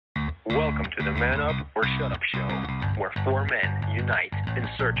Welcome to the Man Up or Shut Up Show, where four men unite in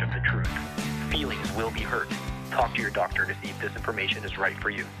search of the truth. Feelings will be hurt. Talk to your doctor to see if this information is right for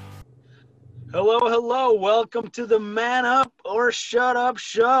you. Hello. Welcome to the Man Up or Shut Up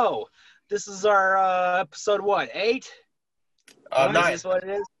Show. This is our episode, what, 8? 9. Is this what it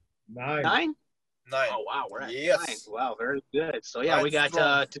is? 9. 9? 9. Oh, wow, we're at Yes. 9. Wow, very good. So, yeah, Nine we got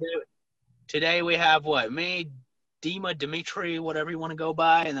strong. today we have what? Me, Dima, Dimitri, whatever you want to go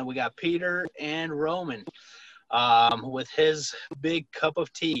by, and then we got Peter and Roman with his big cup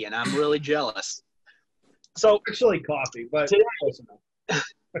of tea, and I'm really jealous. So, Actually coffee, but Today- close enough.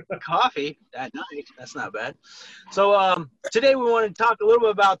 coffee at night. That's not bad. So today we want to talk a little bit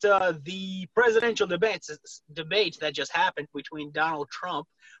about the presidential debate that just happened between Donald Trump,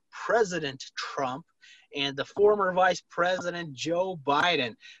 President Trump, and the former Vice President Joe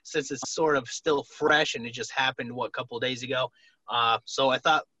Biden, since it's sort of still fresh and it just happened, a couple of days ago. So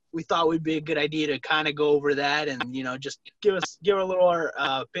we thought it would be a good idea to kind of go over that and, just give a little our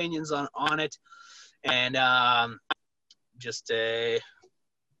opinions on it. And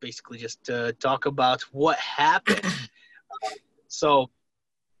basically just to talk about what happened. So,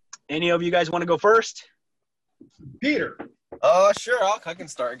 any of you guys want to go first? Peter. Sure, I can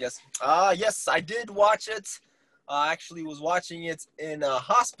start, I guess. Yes, I did watch it. I actually was watching it in a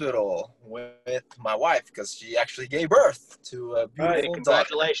hospital with my wife because she actually gave birth to a beautiful daughter.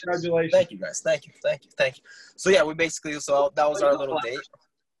 Congratulations. Congratulations. Thank you, guys. Thank you. So, yeah, that was our little date.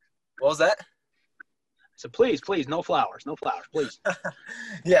 What was that? So please, no flowers, please.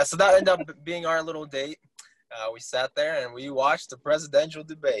 Yeah, so that ended up being our little date. We sat there and we watched the presidential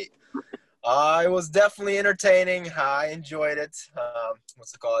debate. It was definitely entertaining. I enjoyed it.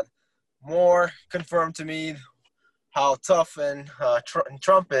 More confirmed to me how tough and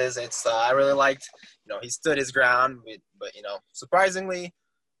Trump is. I really liked, he stood his ground, but surprisingly,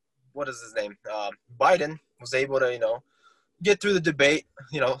 what is his name? Biden was able to, get through the debate,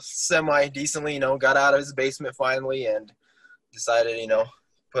 semi-decently, got out of his basement finally and decided,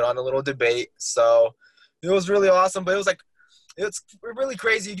 put on a little debate. So it was really awesome, but it's really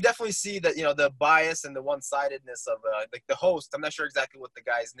crazy. You can definitely see that, the bias and the one-sidedness of the host. I'm not sure exactly what the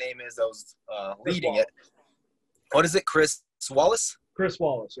guy's name is that was leading it. What is it, Chris Wallace? Chris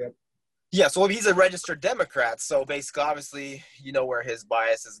Wallace, yep. Yeah, so he's a registered Democrat, so basically, obviously, where his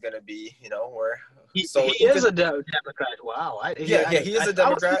bias is going to be, where... He is a Democrat. Wow. He is a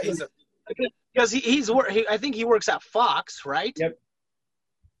Democrat. Because I think he works at Fox, right? Yep.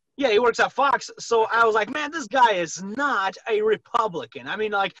 Yeah, he works at Fox. So I was like, man, this guy is not a Republican. I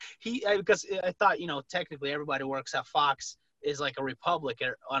mean, because I thought, technically everybody who works at Fox is like a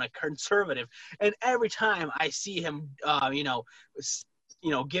Republican on a conservative. And every time I see him,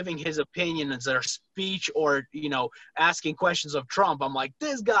 giving his opinions or speech or, asking questions of Trump, I'm like,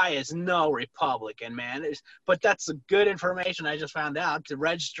 this guy is no Republican, man. But that's a good information I just found out. The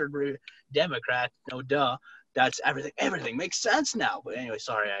registered Democrat, no duh. That's everything. Everything makes sense now. But anyway,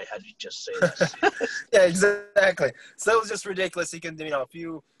 sorry, I had to just say this. Yeah, exactly. So it was just ridiculous. He can, if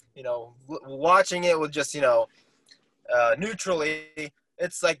you, watching it with just, neutrally,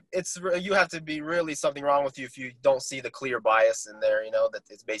 you have to be really something wrong with you if you don't see the clear bias in there, that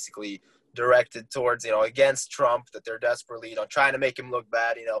it's basically directed towards, against Trump, that they're desperately, trying to make him look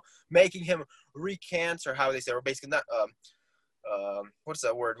bad, making him recant, or how they say, or basically not, what's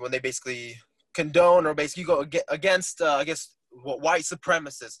that word? When they basically condone or basically go against, I guess, white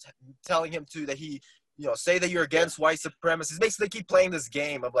supremacists, telling him that he, say that you're against white supremacists. Basically, they keep playing this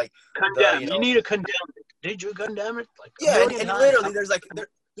game of condemn. You need to condemn it. Did you condemn it? And literally, there's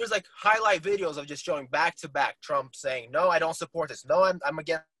highlight videos of just showing back to back Trump saying, "No, I don't support this. No, I'm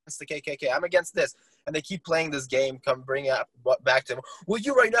against the KKK. I'm against this." And they keep playing this game. Bring it back to him. Will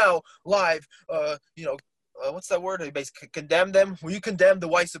you right now live? What's that word? They basically condemn them. Will you condemn the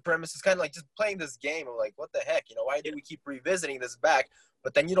white supremacists? Kind of like just playing this game of what the heck? Why do we keep revisiting this back?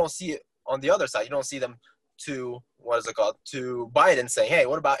 But then you don't see it on the other side. You don't see them to to Biden saying, hey,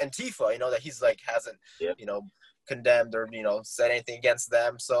 what about Antifa? That he's hasn't, condemned or, said anything against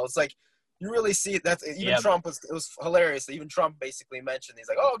them. So it's you really see that even Trump it was hilarious. Even Trump basically mentioned, he's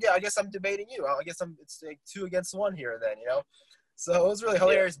like, oh yeah, I guess I'm debating you. I guess it's 2 against 1 here then, So it was really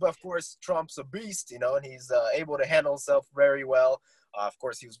hilarious. But of course, Trump's a beast, and he's able to handle himself very well. Of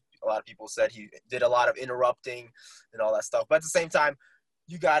course, a lot of people said he did a lot of interrupting and all that stuff. But at the same time,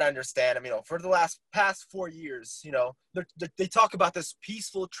 you got to understand, for the past 4 years, they talk about this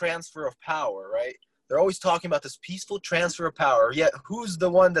peaceful transfer of power, right? They're always talking about this peaceful transfer of power. Yet who's the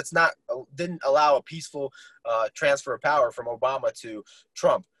one that's didn't allow a peaceful transfer of power from Obama to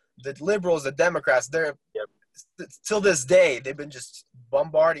Trump? The liberals, the Democrats, till this day, they've been just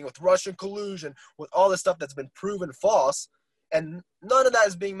bombarding with Russian collusion, with all this stuff that's been proven false. And none of that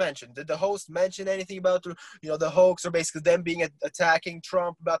is being mentioned. Did the host mention anything about the hoax, or basically them being attacking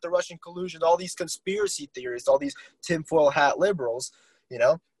Trump about the Russian collusion, all these conspiracy theories, all these tinfoil hat liberals,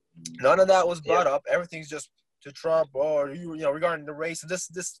 None of that was brought up. Everything's just to Trump, or regarding the race.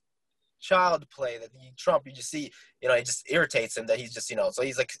 This child play that Trump, you just see, it just irritates him that he's just, so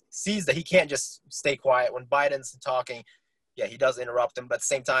he's like, sees that he can't just stay quiet when Biden's talking. Yeah, he does interrupt him, but at the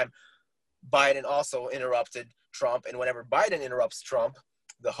same time, Biden also interrupted Trump, and whenever Biden interrupts Trump,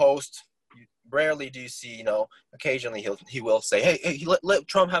 the host, rarely do you see, occasionally he will say, hey, let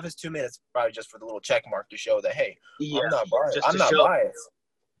Trump have his 2 minutes, probably just for the little check mark to show that, hey, I'm not biased. I'm not biased.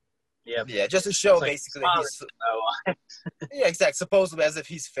 Yeah, just to show basically that he's yeah, exactly. Supposedly as if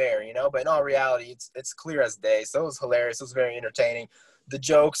he's fair, but in all reality, it's clear as day. So it was hilarious. It was very entertaining. The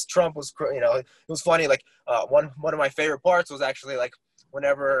jokes, Trump was, it was funny. Like one of my favorite parts was actually like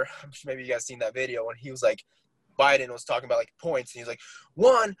whenever, maybe you guys seen that video when he was like, Biden was talking about like points, and he's like,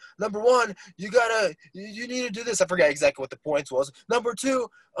 number one, you need to do this. I forget exactly what the points was. Number two,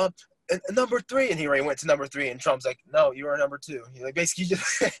 and number three, and he already went to number three, and Trump's like, no, you are number two. He like basically just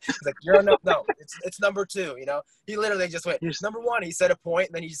he's like, no, it's number two. He literally just went number one. He said a point,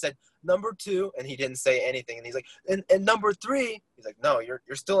 and then he said number two, and he didn't say anything. And he's like, and number three, he's like, no, you're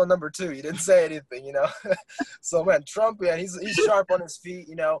still a number two. You didn't say anything, So man, Trump, yeah, he's sharp on his feet.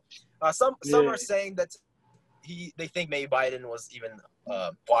 Some are saying that they think maybe Biden was even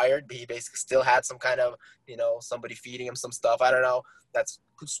wired, but he basically still had some kind of, somebody feeding him some stuff. I don't know. That's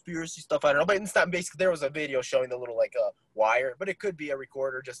conspiracy stuff. I don't know. But it's not basically, there was a video showing the little like wire, but it could be a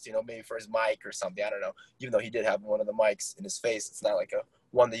recorder just, maybe for his mic or something. I don't know. Even though he did have one of the mics in his face, it's not like a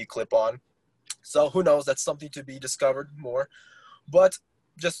one that you clip on. So who knows? That's something to be discovered more. But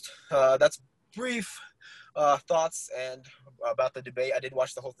just that's brief thoughts and about the debate. I did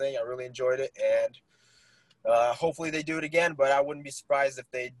watch the whole thing. I really enjoyed it, and hopefully they do it again, but I wouldn't be surprised if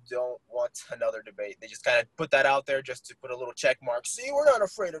they don't want another debate. They just kind of put that out there just to put a little check mark. See, we're not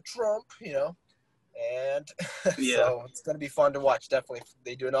afraid of Trump, And so it's going to be fun to watch. Definitely, if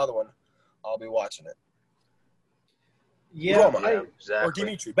they do another one, I'll be watching it. Yeah, Roma, exactly. Or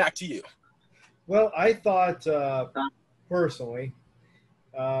Dimitri, back to you. Well, I thought personally,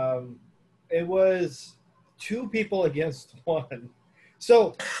 it was two people against one.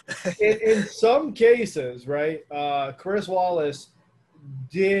 So, in some cases, right, Chris Wallace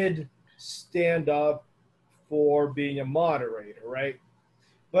did stand up for being a moderator, right?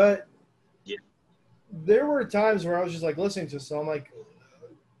 But there were times where I was just like listening to some, like,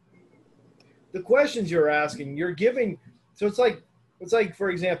 the questions you're asking, you're giving. So it's like,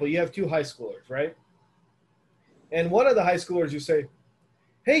 for example, you have two high schoolers, right? And one of the high schoolers, you say,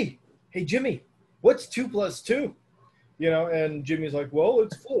 hey, Jimmy, what's 2 + 2? And Jimmy's like, well,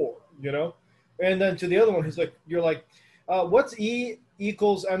 it's 4, And then to the other one, you're like, what's E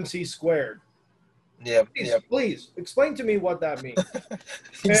 = MC squared? Yeah. Please explain to me what that means.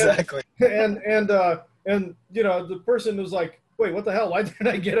 Exactly. And the person was like, wait, what the hell? Why didn't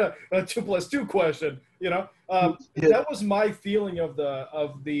I get a 2 + 2 question? That was my feeling of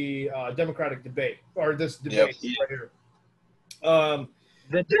the Democratic debate, or this debate right here.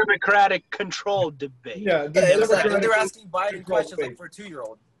 The Democratic-controlled debate. Yeah, it was like they were asking Biden questions like for a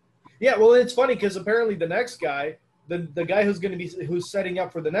 2-year-old. Yeah, well, it's funny because apparently the next guy, the guy who's setting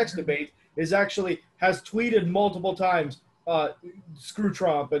up for the next debate, has tweeted multiple times, screw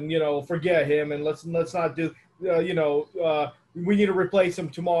Trump and forget him and let's not do we need to replace him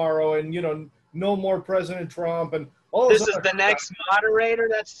tomorrow and no more President Trump and all this is the next moderator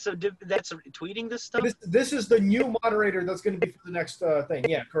that's tweeting this stuff. This is the new moderator that's going to be for the next thing.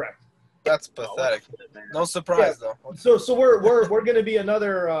 Yeah, correct. That's pathetic. No surprise though. So we're going to be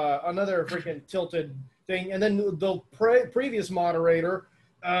another freaking tilted thing, and then the previous moderator,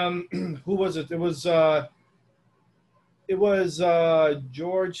 who was it? It was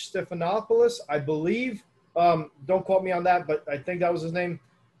George Stephanopoulos, I believe. Don't quote me on that, but I think that was his name.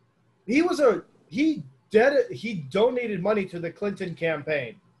 He donated money to the Clinton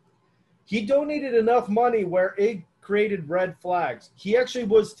campaign. He donated enough money where it created red flags. He actually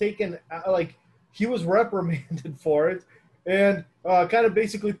was taken, he was reprimanded for it and kind of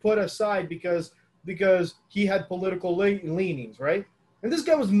basically put aside because he had political leanings, right? And this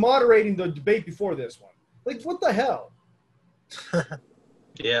guy was moderating the debate before this one. Like, what the hell?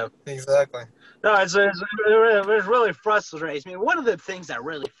 Yeah, exactly. No, it really frustrates me. One of the things that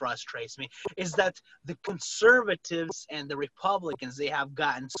really frustrates me is that the conservatives and the Republicans, they have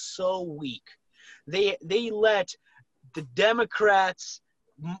gotten so weak. They let the Democrats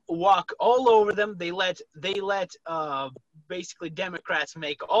walk all over them. They let basically Democrats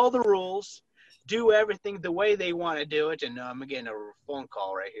make all the rules, do everything the way they want to do it. And I'm getting a phone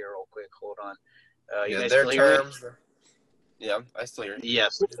call right here, real quick. Hold on. You guys their still hear me? terms. Yeah, I still hear you.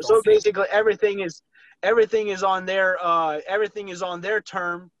 Yes. So basically, everything is on their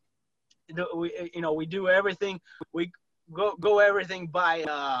term. We do everything. We go everything by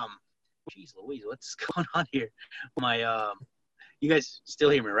Jeez Louise, what's going on here? You guys still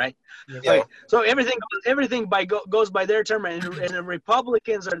hear me, right? Yeah. Right. So everything goes by their term, and the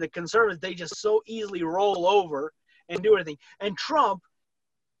Republicans or the conservatives, they just so easily roll over and do everything. And Trump,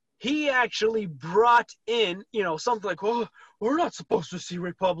 he actually brought in, something like, oh, we're not supposed to see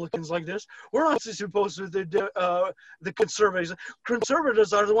Republicans like this. We're not supposed to the conservatives.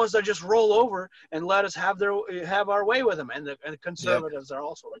 Conservatives are the ones that just roll over and let us have our way with them. And the conservatives are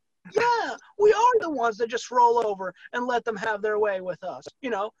also like, yeah, we are the ones that just roll over and let them have their way with us.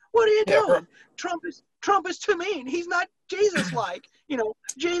 What are you doing? Trump is too mean. He's not Jesus-like.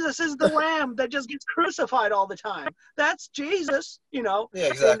 Jesus is the lamb that just gets crucified all the time. That's Jesus. Yeah,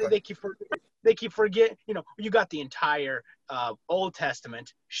 exactly. And they keep forgetting. You got the entire Old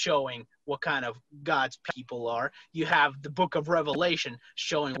Testament showing what kind of God's people are. You have the book of Revelation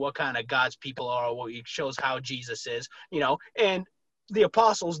showing what kind of God's people are. It shows how Jesus is. And the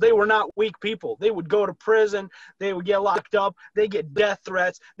apostles, they were not weak people. They would go to prison. They would get locked up. They get death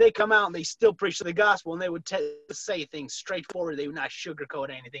threats. They come out and they still preach the gospel, and they would say things straightforward. They would not sugarcoat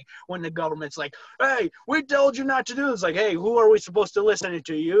anything. When the government's like, hey, we told you not to do this. Like, hey, who are we supposed to listen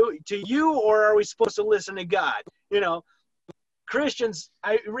to? You, or are we supposed to listen to God? Christians,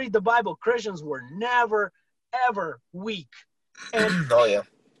 I read the Bible, Christians were never, ever weak. And oh, yeah.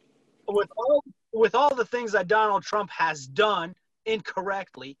 With all the things that Donald Trump has done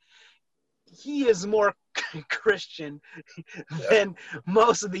incorrectly, he is more Christian than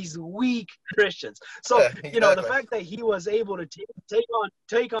most of these weak Christians. So, exactly. The fact that he was able to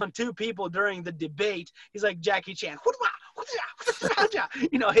take on two people during the debate, he's like Jackie Chan,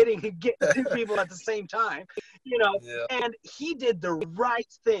 getting two people at the same time, and he did the right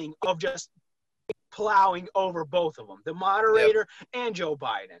thing of just plowing over both of them, the moderator and Joe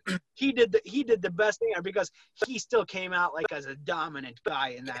Biden. He did the best thing because he still came out like as a dominant guy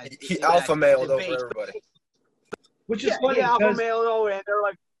in that. He alpha mailed over everybody. Which is funny. He alpha mailed over, and they're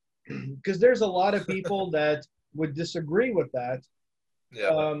like, because there's a lot of people that would disagree with that.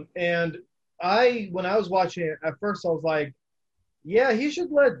 Yeah. And when I was watching it, at first I was like, yeah, he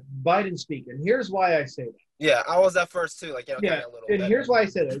should let Biden speak. And here's why I say that. Yeah, I was at first too. Like, kind of a little bit. And here's why I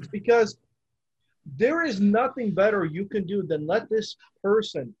say that. It's because there is nothing better you can do than let this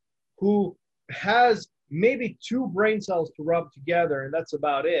person who has maybe two brain cells to rub together, and that's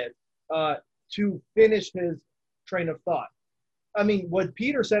about it, to finish his train of thought. I mean, what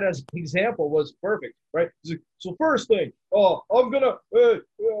Peter said as an example was perfect, right? So first thing, I'm going to,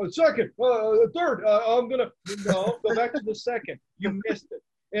 second, third, I'm going to, no, go back to the second. You missed it.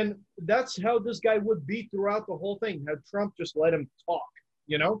 And that's how this guy would be throughout the whole thing, had Trump just let him talk,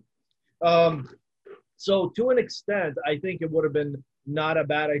 So to an extent, I think it would have been not a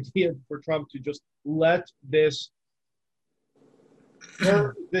bad idea for Trump to just let this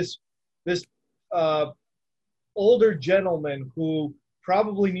older gentleman who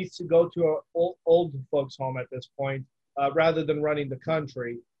probably needs to go to an old folks home at this point, rather than running the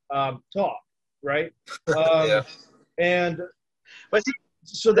country, talk, right? But see,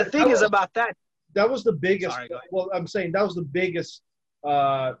 so the thing is about that. That was the biggest. I'm saying that was the biggest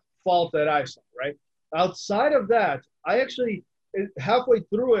fault that I saw, right? Outside of that, I actually, halfway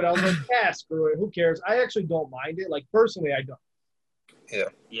through it, I was like, screw it, who cares? I actually don't mind it. Like, personally, I don't.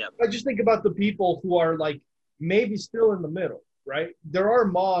 Yeah. I just think about the people who are, like, maybe still in the middle, right? There are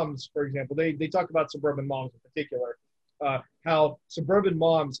moms, for example. They talk about suburban moms in particular, how suburban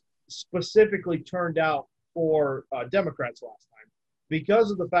moms specifically turned out for Democrats last time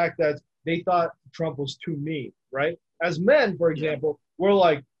because of the fact that they thought Trump was too mean, right? As men, for example, we're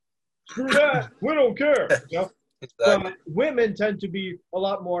like, screw that, we don't care. Exactly. Women tend to be a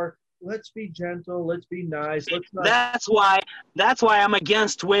lot more, let's be gentle, let's be nice. Let's not. That's why I'm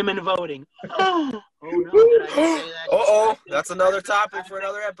against women voting. Oh no, did I say that? That's another topic for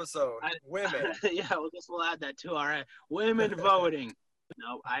another episode. Women. Yeah, we'll add that to our women voting.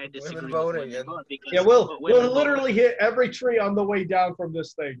 No, I disagree. Women voting. With women yeah, we'll literally hit every tree on the way down from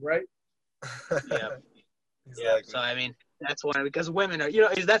this thing, right? Yeah. Exactly. Yeah. So I mean, that's why, because women are,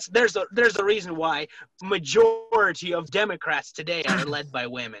 there's a reason why majority of Democrats today are led by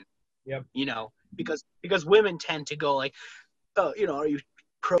women. Yep. Because women tend to go like, are you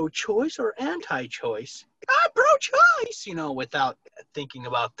pro-choice or anti-choice? I'm pro-choice, without thinking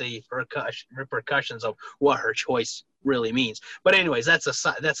about the repercussions of what her choice really means. But anyways, that's a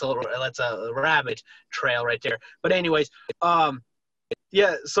rabbit trail right there. But anyways, I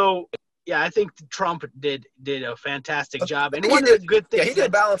think Trump did a fantastic job. And one of the good things, he did a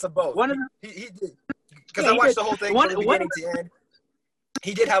balance of both. He did, because I watched the whole thing from the beginning to end.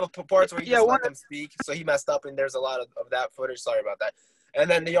 He did have parts where he just let them speak, so he messed up, and there's a lot of that footage. Sorry about that. And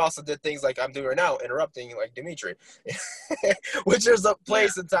then he also did things like I'm doing right now, interrupting like Dimitri, which there's a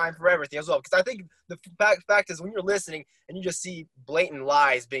place and time for everything as well. Because I think the fact is when you're listening and you just see blatant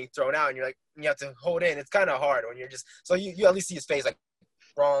lies being thrown out, and you're like, you have to hold in. It's kind of hard when you're just so you at least see his face like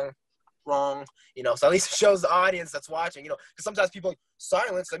wrong, so at least it shows the audience that's watching, because sometimes people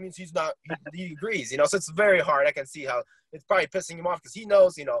silence, that means he agrees, so it's very hard. I can see how it's probably pissing him off because he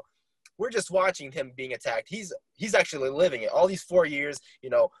knows, we're just watching him being attacked. He's actually living it. All these 4 years,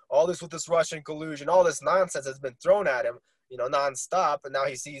 all this with this Russian collusion, all this nonsense has been thrown at him, nonstop, and now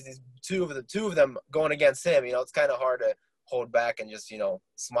he sees these two of them going against him. It's kind of hard to hold back and just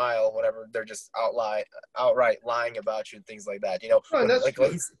smile whenever they're just outright lying about you and things like that.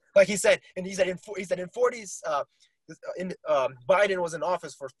 Like he said, and he said in 40s, Biden was in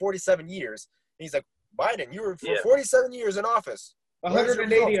office for 47 years. And he's like, Biden, you were for 47 years in office.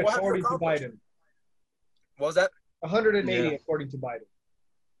 180 according to Biden. What was that? 180 according to Biden.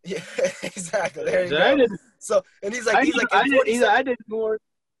 Yeah, exactly. There you go. So, and I did more.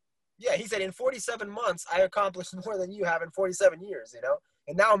 Yeah, he said in 47 months, I accomplished more than you have in 47 years,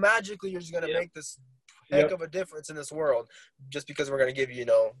 And now magically you're just going to make this heck of a difference in this world just because we're going to give you,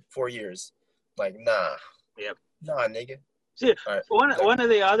 4 years. Like, nah. Yep. Nah, nigga. See, right. One of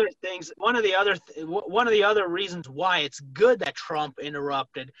the other reasons why it's good that Trump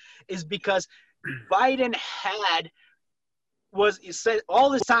interrupted is because Biden said all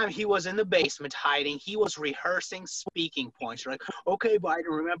this time he was in the basement hiding. He was rehearsing speaking points. You're like, okay, Biden,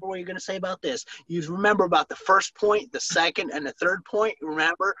 remember what you're going to say about this. You remember about the first point, the second, and the third point.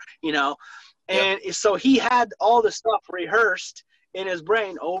 Remember, And so he had all the stuff rehearsed in his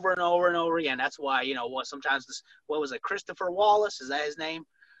brain over and over and over again. That's why, sometimes what was it, Christopher Wallace? Is that his name?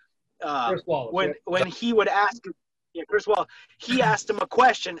 Chris Wallace. When he would ask Chris Wallace, he asked him a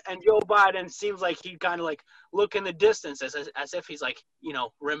question, and Joe Biden seems like he kind of like look in the distance as if he's like,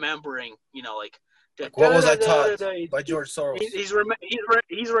 remembering, like what was I taught by George Soros?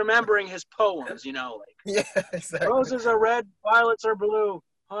 He's remembering his poems, like yeah, exactly. Roses are red, violets are blue,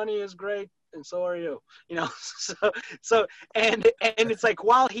 honey is great, and so are you, so and it's like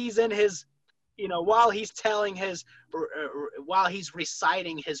while he's in his, while he's while he's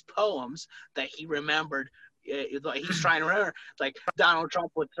reciting his poems that he remembered. He's trying to remember, like Donald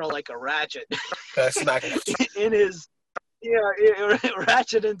Trump would throw like a ratchet smack in his,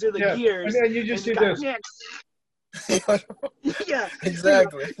 ratchet into the gears. And then you just do this. Yeah,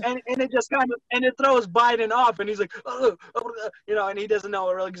 exactly. And it just kind of, and it throws Biden off, and he's like, and he doesn't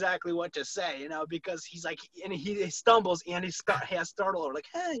know exactly what to say, because he's like, and he stumbles, and he has startled over, like,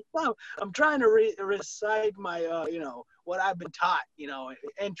 hey, wow, I'm trying to recite my, what I've been taught,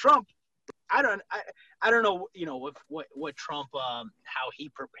 and Trump. I don't know, what Trump, how he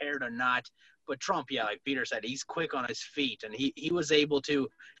prepared or not, but Trump, like Peter said, he's quick on his feet, and he was able to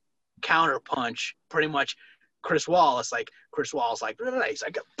counterpunch pretty much Chris Wallace. Like Chris Wallace, like he's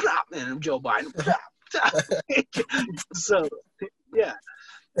like, and Joe Biden, so yeah.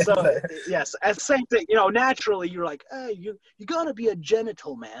 So yes, at the same thing, naturally you're like, hey, you gotta be a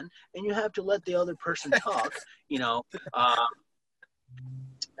gentleman, and you have to let the other person talk,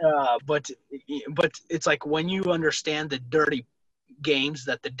 but it's like when you understand the dirty games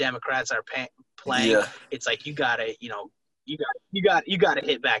that the Democrats are playing, it's like you gotta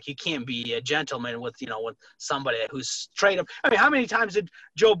hit back. You can't be a gentleman with somebody who's straight up. I mean, how many times did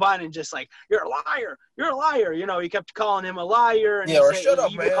Joe Biden just like, you're a liar, he kept calling him a liar, and or shut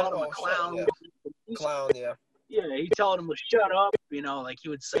up, man. Called him a clown. Clown, yeah. Yeah, he told him to shut up, like he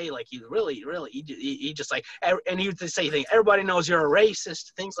would say, like he really, he just like, and he would say things, everybody knows you're a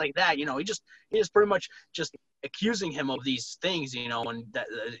racist, things like that, he just pretty much just accusing him of these things, and that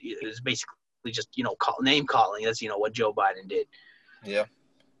is basically just, name calling. That's, what Joe Biden did. Yeah.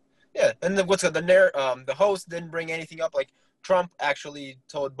 Yeah, and the host didn't bring anything up, like Trump actually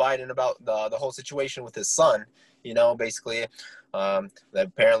told Biden about the whole situation with his son, basically, that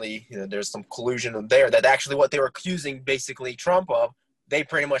apparently there's some collusion there, that actually what they were accusing basically Trump of, they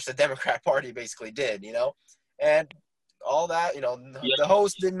pretty much, the Democrat Party basically did, and all that, the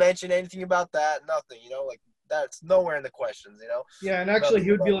host didn't mention anything about that, nothing, like That's nowhere in the questions, you know. Yeah, and actually, Nothing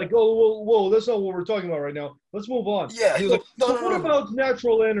he would be about like, that. "Oh, whoa, that's not what we're talking about right now. Let's move on." Yeah, he was like, no, So no, what no. about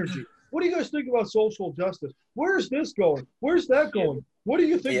natural energy? What do you guys think about social justice? Where's this going? Where's that going? What do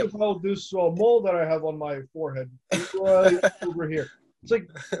you think Yep. about this mole that I have on my forehead right over here? It's like,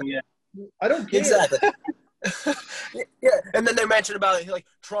 Yeah. I don't care. Exactly. Yeah, and then they mentioned about it, like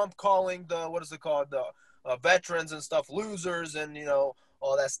Trump calling the what is it called, the veterans and stuff losers, and you know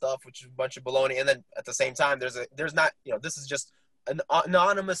all that stuff, which is a bunch of baloney. And then at the same time, there's not, you know, this is just an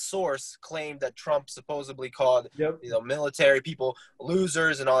anonymous source claimed that Trump supposedly called Yep. you know military people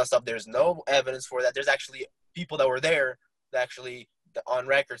losers and all that stuff. There's no evidence for that. There's actually people that were there that actually on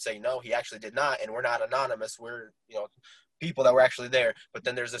record say no, he actually did not, and we're not anonymous. We're you know people that were actually there. But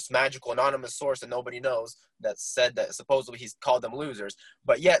then there's this magical anonymous source that nobody knows that said that supposedly he's called them losers.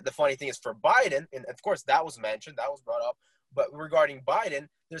 But yet the funny thing is for Biden, and of course that was mentioned, that was brought up. But regarding Biden,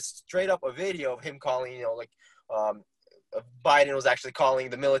 there's straight up a video of him calling, you know, like Biden was actually calling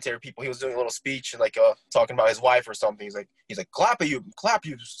the military people. He was doing a little speech and like talking about his wife or something. He's like, clap you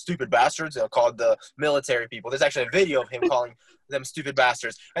stupid bastards, and called the military people. There's actually a video of him calling them stupid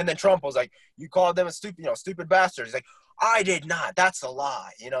bastards. And then Trump was like, you called them a stupid bastards. He's like, I did not. That's a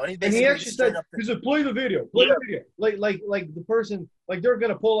lie. You know, and he And he basically actually said, he said, play the video. Play the video. Like the person, like they're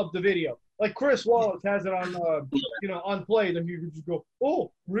going to pull up the video. Like Chris Wallace has it on, on play. Then you can just go,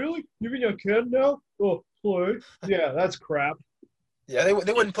 oh, really? You mean you can now? Oh, play. Yeah, that's crap. Yeah, they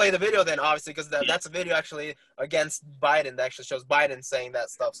wouldn't play the video then, obviously, because that's a video actually against Biden that actually shows Biden saying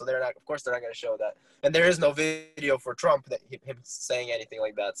that stuff. So they're not, of course, they're not going to show that. And there is no video for Trump that him saying anything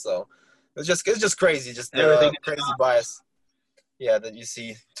like that. So it's just crazy, just the crazy bias. Yeah, that you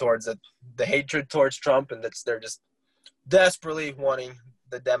see towards the hatred towards Trump, and they're just desperately wanting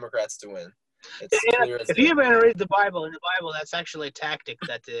the Democrats to win. It's clear as If you ever read the Bible, in the Bible, that's actually a tactic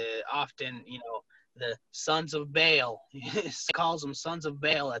that often, the sons of Baal, calls them sons of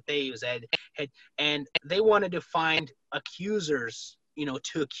Baal, that they use, and they wanted to find accusers,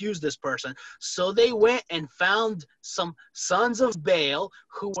 to accuse this person. So they went and found some sons of Baal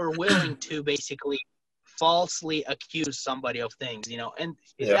who were willing to basically falsely accuse somebody of things, and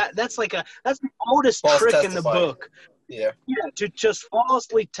that's the oldest False trick testifying in the book. Yeah, to just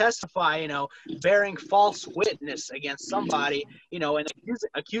falsely testify, bearing false witness against somebody, and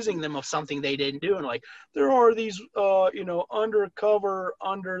accusing them of something they didn't do. And like, there are these, undercover,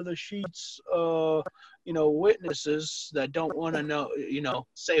 under the sheets, witnesses that don't want to know,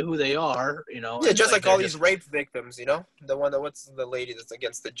 say who they are, Yeah, just like all these rape victims, the one that, what's the lady that's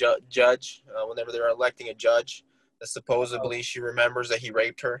against the judge, whenever they're electing a judge, that supposedly she remembers that he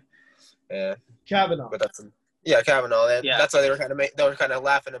raped her. Yeah. Kavanaugh. But Kavanaugh. That's why they were kind of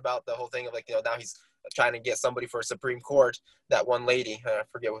laughing about the whole thing of like, now he's trying to get somebody for Supreme Court. That one lady, I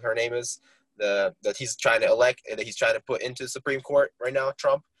forget what her name is, that he's trying to elect, that he's trying to put into Supreme Court right now,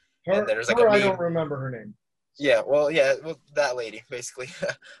 Trump. And then there's like I don't remember her name. Yeah, well, that lady, basically.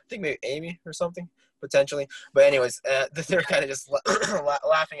 I think maybe Amy or something, potentially. But anyways, they're kind of just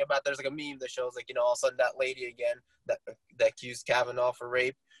laughing about, there's like a meme that shows like, all of a sudden that lady again that accused Kavanaugh for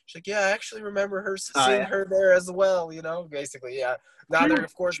rape. She's like, yeah, I actually remember her seeing her there as well, basically, yeah. Now they're,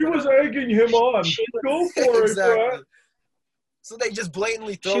 of course, she was egging him on. Go for it, Brad. So they just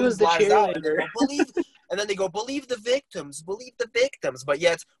blatantly throw these lies out and they go, believe the victims. But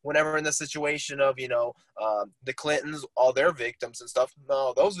yet, whenever in the situation of, the Clintons, all their victims and stuff,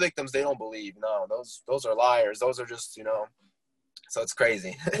 no, those victims, they don't believe. No, those are liars. Those are just, so it's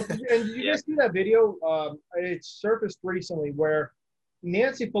crazy. And did you guys see that video? It surfaced recently where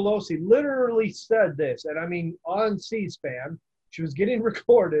Nancy Pelosi literally said this, and I mean on C-SPAN, she was getting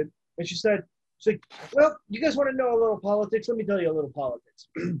recorded, and she's like, well, you guys want to know a little politics? Let me tell you a little politics.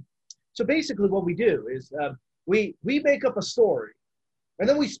 So basically what we do is we make up a story, and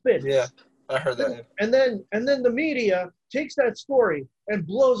then we spin it. Yeah, I heard that. And then the media takes that story and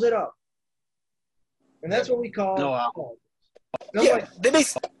blows it up. And that's what we call politics.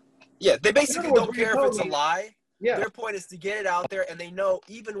 They basically don't care if it's a lie. Yeah. Their point is to get it out there, and they know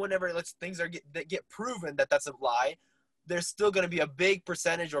even whenever things get proven that that's a lie, there's still going to be a big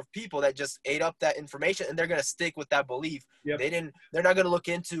percentage of people that just ate up that information, and they're going to stick with that belief. Yep. They're not going to look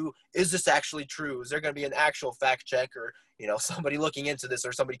into, is this actually true? Is there going to be an actual fact check or, somebody looking into this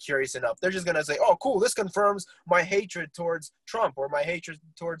or somebody curious enough? They're just going to say, oh, cool, this confirms my hatred towards Trump or my hatred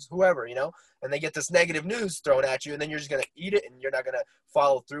towards whoever, and they get this negative news thrown at you, and then you're just going to eat it, and you're not going to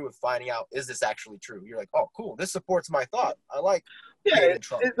follow through with finding out, is this actually true? You're like, oh, cool, this supports my thought. I like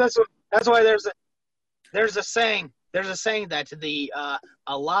Trump. That's why there's a saying. There's a saying that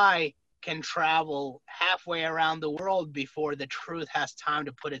a lie can travel halfway around the world before the truth has time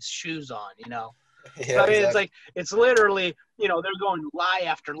to put its shoes on, Yeah, I mean, exactly. it's literally, they're going lie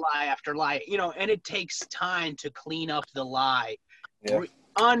after lie after lie, and it takes time to clean up the lie, Yeah.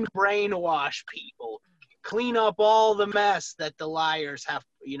 unbrainwash people, clean up all the mess that the liars have,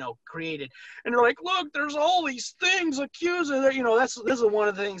 created. And they're like, look, there's all these things accusing, this is one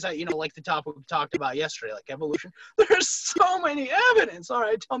of the things that, like the topic we talked about yesterday, like evolution. There's so many evidence. All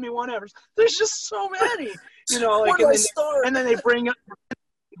right, tell me one evidence. There's just so many, Where do I start? and then they bring up,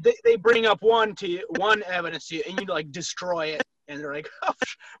 they bring up one evidence to you, and you like destroy it, and they're like, oh,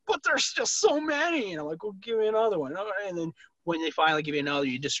 but there's just so many, like, well, give me another one. All right, and then when they finally give you another,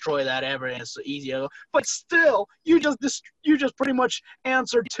 you destroy that evidence. So easy, but still, you just pretty much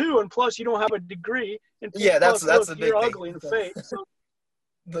answered two, and plus you don't have a degree. And Yeah, that's look, a big you're thing. ugly in the face. So,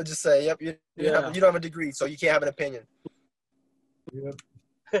 They'll just say, "Yep, you don't have a degree, so you can't have an opinion." Yep.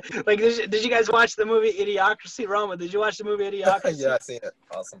 like, did you guys watch the movie Idiocracy? Roma, did you watch the movie Idiocracy? Yeah, I've seen it.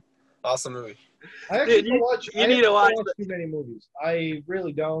 Awesome movie. I actually Dude, don't watch. you need to watch too many movies. I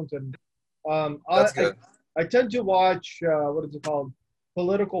really don't, and That's good. I tend to watch what is it called?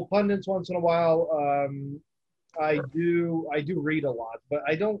 Political pundits once in a while. I do read a lot, but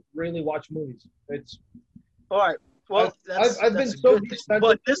I don't really watch movies. It's All right. Well, I've been that's so a good thing. desensitized.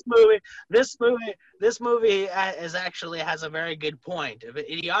 But this movie actually has a very good point.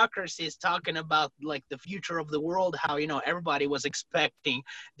 Idiocracy is talking about like the future of the world, how everybody was expecting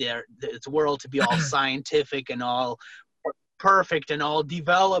its world to be all scientific and all perfect and all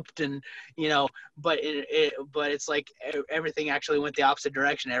developed, and but it's like everything actually went the opposite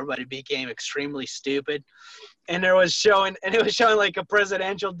direction. Everybody became extremely stupid, and it was showing like a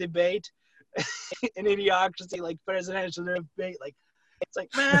presidential debate. An Idiocracy, like presidential debate, like it's like,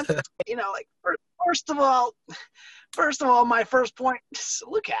 man, like first of all, my first point, just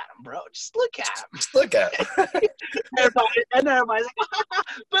look at him, bro. Just look at him. Just look at it. Everybody's like,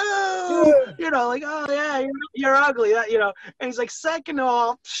 boo, like, oh yeah, you're ugly, and he's like, second of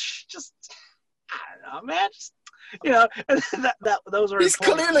all, just I don't know, man, just and those were He's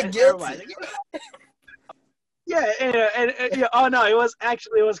clearly guilty. Like, yeah, and oh no, it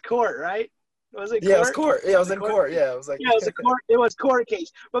was court, right? Was it court? Yeah, it was court. Yeah, it was in court. Yeah, it was like. Yeah, it was court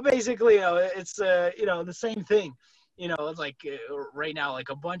case. But basically, it's the same thing. It's like right now, like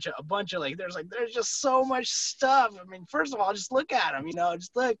a bunch of like there's just so much stuff. I mean, first of all, just look at him.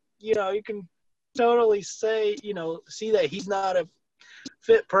 Just look. You can totally say, see that he's not a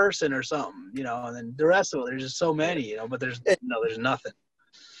fit person or something. And then the rest of it, there's just so many. But there's nothing.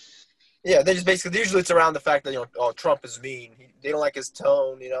 Yeah, they just basically usually it's around the fact that Trump is mean. They don't like his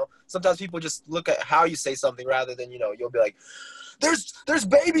tone. Sometimes people just look at how you say something rather than you'll be like, there's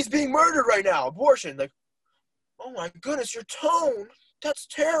babies being murdered right now, abortion. Like, oh my goodness, your tone, that's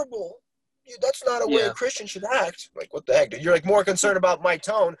terrible. That's not a way a Christian should act. Like, what the heck, dude? You're like more concerned about my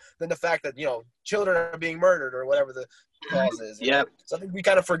tone than the fact that children are being murdered or whatever the cause is. Yeah. So I think we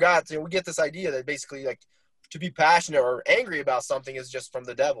kind of forgot. We get this idea that basically like, to be passionate or angry about something is just from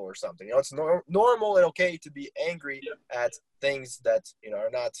the devil or something. It's normal and okay to be angry at things that are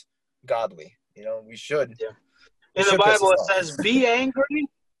not godly. We should. Yeah. In the Bible, it says, "Be angry."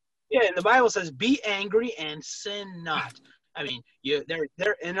 Yeah, in the Bible, it says, "Be angry and sin not." I mean,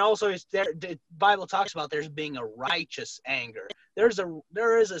 and also the Bible talks about there's being a righteous anger. There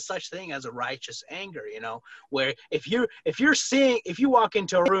is a such thing as a righteous anger, where if you walk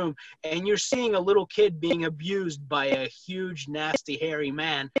into a room and you're seeing a little kid being abused by a huge, nasty, hairy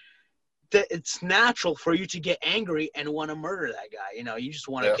man, that it's natural for you to get angry and want to murder that guy. You just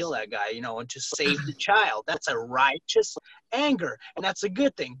want to kill that guy, and to save the child. That's a righteous anger, and that's a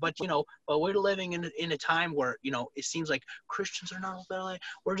good thing. But but we're living in a time where it seems like Christians are not like,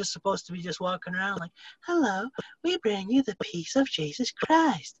 we're just supposed to be just walking around like, hello, we bring you the peace of Jesus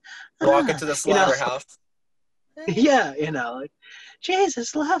Christ. Walk into the slaughterhouse. Yeah, like,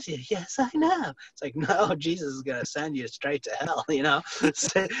 Jesus loves you. Yes, I know. It's like, no, Jesus is gonna send you straight to hell.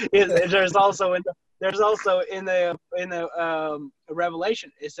 There's also in the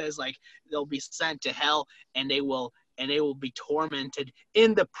Revelation, it says like they'll be sent to hell and they will be tormented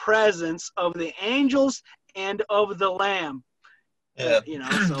in the presence of the angels and of the Lamb. Yeah,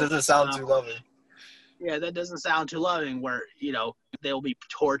 so, doesn't sound too loving. Yeah, that doesn't sound too loving. Where they'll be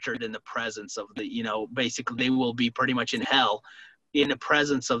tortured in the presence of the basically they will be pretty much in hell, in the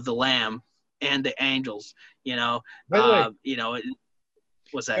presence of the Lamb and the angels. By the way,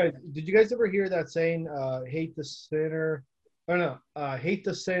 what's that? Did you guys ever hear that saying? Hate the sinner. Oh no, hate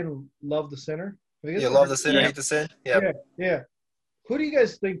the sin, love the sinner. Yeah, love the sinner, hate the sin. Yeah. Yeah. Who do you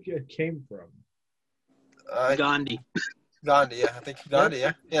guys think it came from? Gandhi. Gandhi, yeah. I think Gandhi,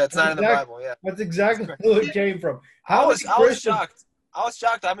 yeah. Yeah, it's not in the Bible, yeah. That's exactly who it came from. I was shocked. I was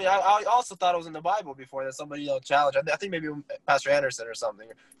shocked. I mean, I also thought it was in the Bible before that somebody challenged. I think maybe Pastor Anderson or something.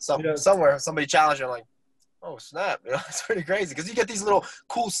 Somewhere somebody challenged him like, oh snap, it's pretty crazy because you get these little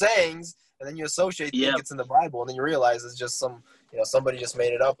cool sayings and then you associate think it's in the Bible and then you realize it's just somebody just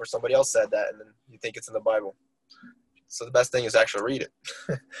made it up or somebody else said that and then you think it's in the Bible. So the best thing is actually read it,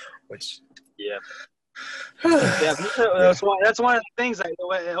 which that's one of the things that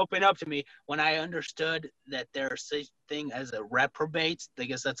opened up to me when I understood that there's such thing as a reprobate. I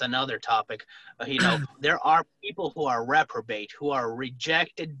guess that's another topic. There are people who are reprobate, who are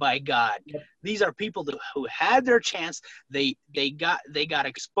rejected by God. These are people who had their chance. They got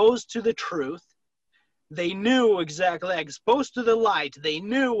exposed to the truth. They knew exactly, exposed to the light. They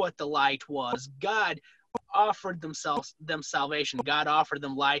knew what the light was. God offered them salvation. God offered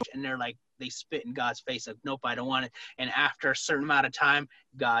them light, and they spit in God's face like, nope, I don't want it. And after a certain amount of time,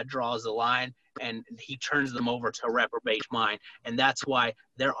 God draws the line and he turns them over to a reprobate mind. And that's why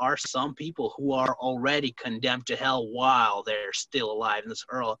there are some people who are already condemned to hell while they're still alive in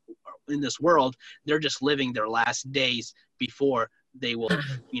this world. They're just living their last days before they will,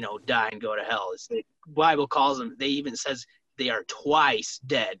 die and go to hell. The Bible calls them, they even says they are twice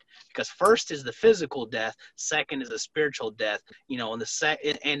dead, because first is the physical death, second is the spiritual death.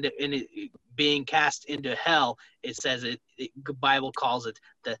 And being cast into hell, it says the Bible calls it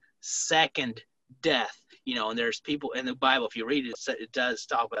the second death. And there's people in the Bible, if you read it, it does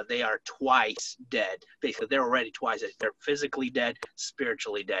talk about they are twice dead. Basically, they're already twice dead. They're physically dead,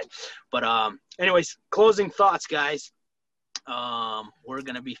 spiritually dead. But anyways, closing thoughts, guys. We're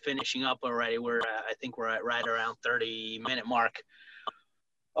gonna be finishing up already. I think we're at right around 30-minute mark.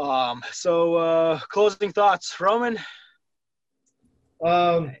 So closing thoughts, Roman.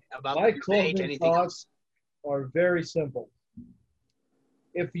 About my closing thoughts are very simple.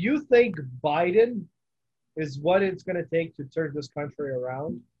 If you think Biden is what it's going to take to turn this country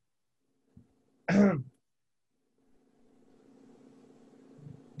around,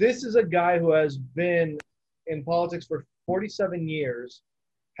 this is a guy who has been in politics for 47 years,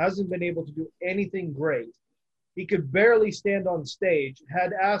 hasn't been able to do anything great. He could barely stand on stage,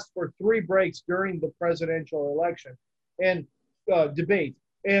 had asked for 3 breaks during the presidential election and debate.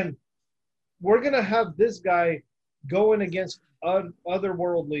 And we're going to have this guy going against other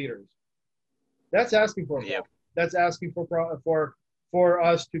world leaders. That's asking for That's asking for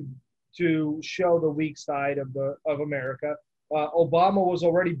us to show the weak side of America. Obama was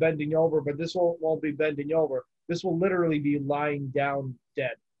already bending over, but this won't be bending over. This will literally be lying down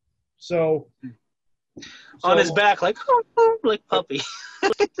dead. So on his back, like puppy.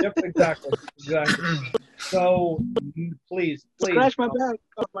 Yep, exactly. So please, scratch my back.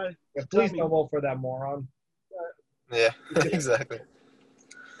 Please don't vote for that moron. Yeah, exactly.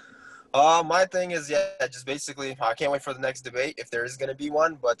 My thing is, just basically, I can't wait for the next debate if there is going to be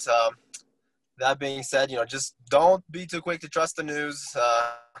one. But that being said, just don't be too quick to trust the news.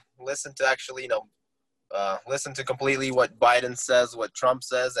 Listen to actually, listen to completely what Biden says, what Trump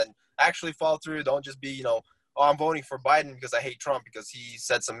says, and actually follow through. Don't just be, I'm voting for Biden because I hate Trump because he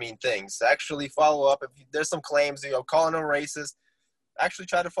said some mean things. Actually follow up. If there's some claims, calling him racist, actually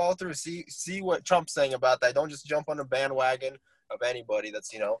try to follow through. See what Trump's saying about that. Don't just jump on a bandwagon of anybody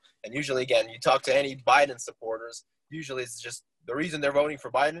that's, and usually, again, you talk to any Biden supporters, usually it's just the reason they're voting for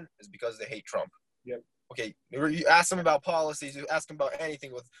Biden is because they hate Trump. Yep. Okay, you ask them about policies, you ask them about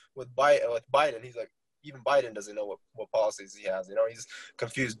anything with Biden, he's like, even Biden doesn't know what policies he has. He's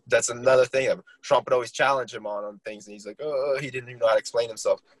confused. That's another thing. Trump would always challenge him on things, and he's like, oh, he didn't even know how to explain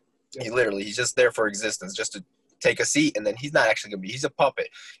himself. Yeah. He's just there for existence, just to take a seat, and then he's not actually going to be. He's a puppet.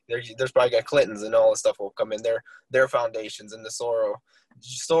 There's probably got Clintons and all this stuff will come in their foundations, and the Soros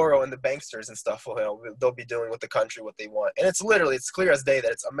and the banksters and stuff they'll be doing with the country what they want. And it's clear as day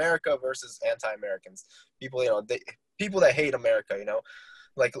that it's America versus anti-Americans. People, people that hate America,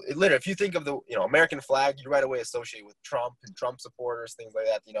 like literally, if you think of the American flag, you right away associate with Trump and Trump supporters, things like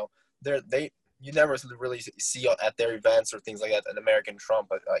that. You never really see at their events or things like that an American Trump,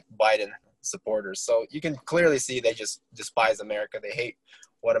 but like Biden supporters. So you can clearly see they just despise America. They hate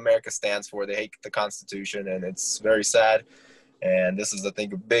what America stands for. They hate the Constitution, and it's very sad. And this is, I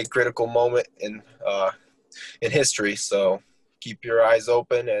think, a big critical moment in history. So keep your eyes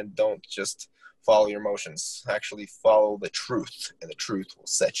open and don't just follow your emotions. Actually follow the truth, and the truth will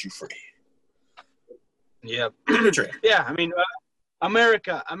set you free. Yeah. Yeah, I mean,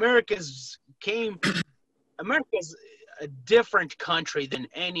 America's a different country than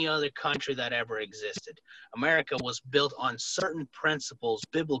any other country that ever existed. America was built on certain principles,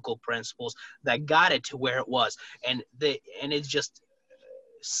 biblical principles, that got it to where it was. And it just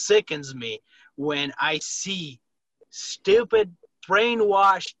sickens me when I see stupid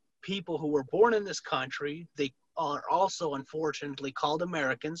brainwashed people who were born in this country. They are also, unfortunately, called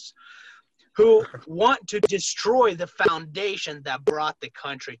Americans, who want to destroy the foundation that brought the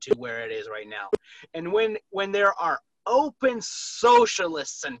country to where it is right now. And when there are open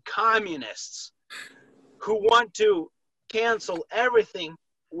socialists and communists who want to cancel everything,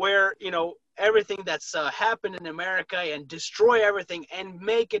 where, you know, everything that's happened in America, and destroy everything and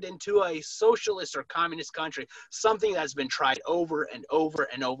make it into a socialist or communist country, something that's been tried over and over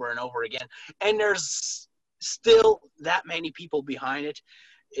and over and over again, and there's still that many people behind it.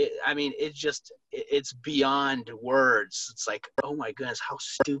 I mean, it's beyond words. It's like, oh my goodness, how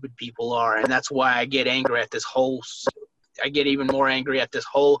stupid people are. And that's why I get angry at this whole, I get even more angry at this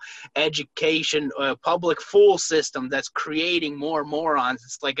whole education, public fool system that's creating more morons.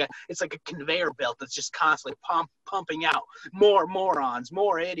 It's like a conveyor belt that's just constantly pumping out more morons,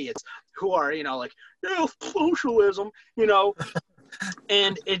 more idiots who are, you know, like, yeah, socialism, you know.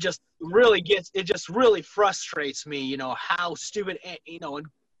 And it just really frustrates me, you know, how stupid, you know, and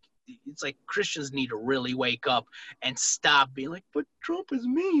it's like Christians need to really wake up and stop being like, but Trump is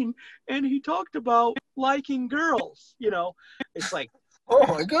mean and he talked about liking girls, you know. It's like, oh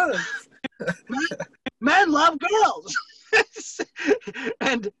my goodness, men love girls.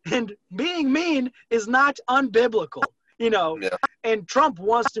 and being mean is not unbiblical, you know. Yeah. And Trump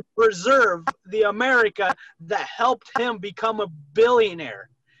wants to preserve the America that helped him become a billionaire.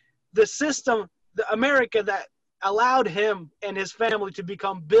 The system, the America that allowed him and his family to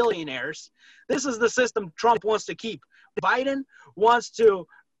become billionaires. This is the system Trump wants to keep. Biden wants to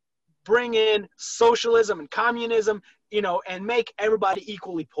bring in socialism and communism, you know, and make everybody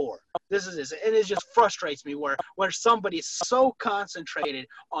equally poor. This is this, and it just frustrates me where somebody is so concentrated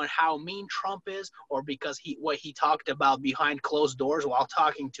on how mean Trump is, or because what he talked about behind closed doors while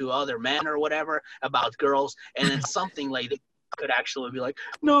talking to other men or whatever about girls, and then something like that could actually be like,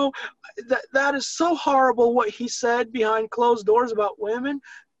 no, that is so horrible what he said behind closed doors about women.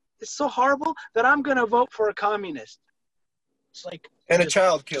 It's so horrible that I'm going to vote for a communist. It's like, and a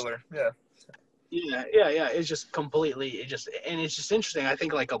child killer. Yeah. It's just completely, and it's just interesting. I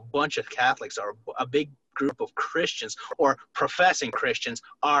think like a bunch of Catholics, or a big group of Christians or professing Christians,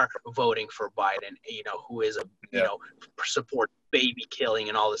 are voting for Biden, you know, who is you know, support baby killing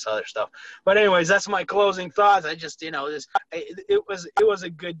and all this other stuff. But anyways, that's my closing thoughts. I just, you know, it was a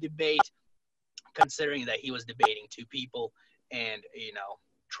good debate, considering that he was debating two people, and, you know,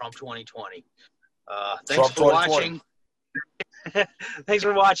 Trump 2020. Thanks Trump for 2020. watching. Thanks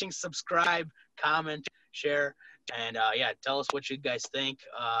for watching. Subscribe, comment, share, and yeah, tell us what you guys think.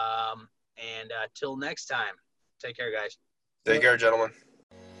 And till next time, take care, guys. Take care, gentlemen.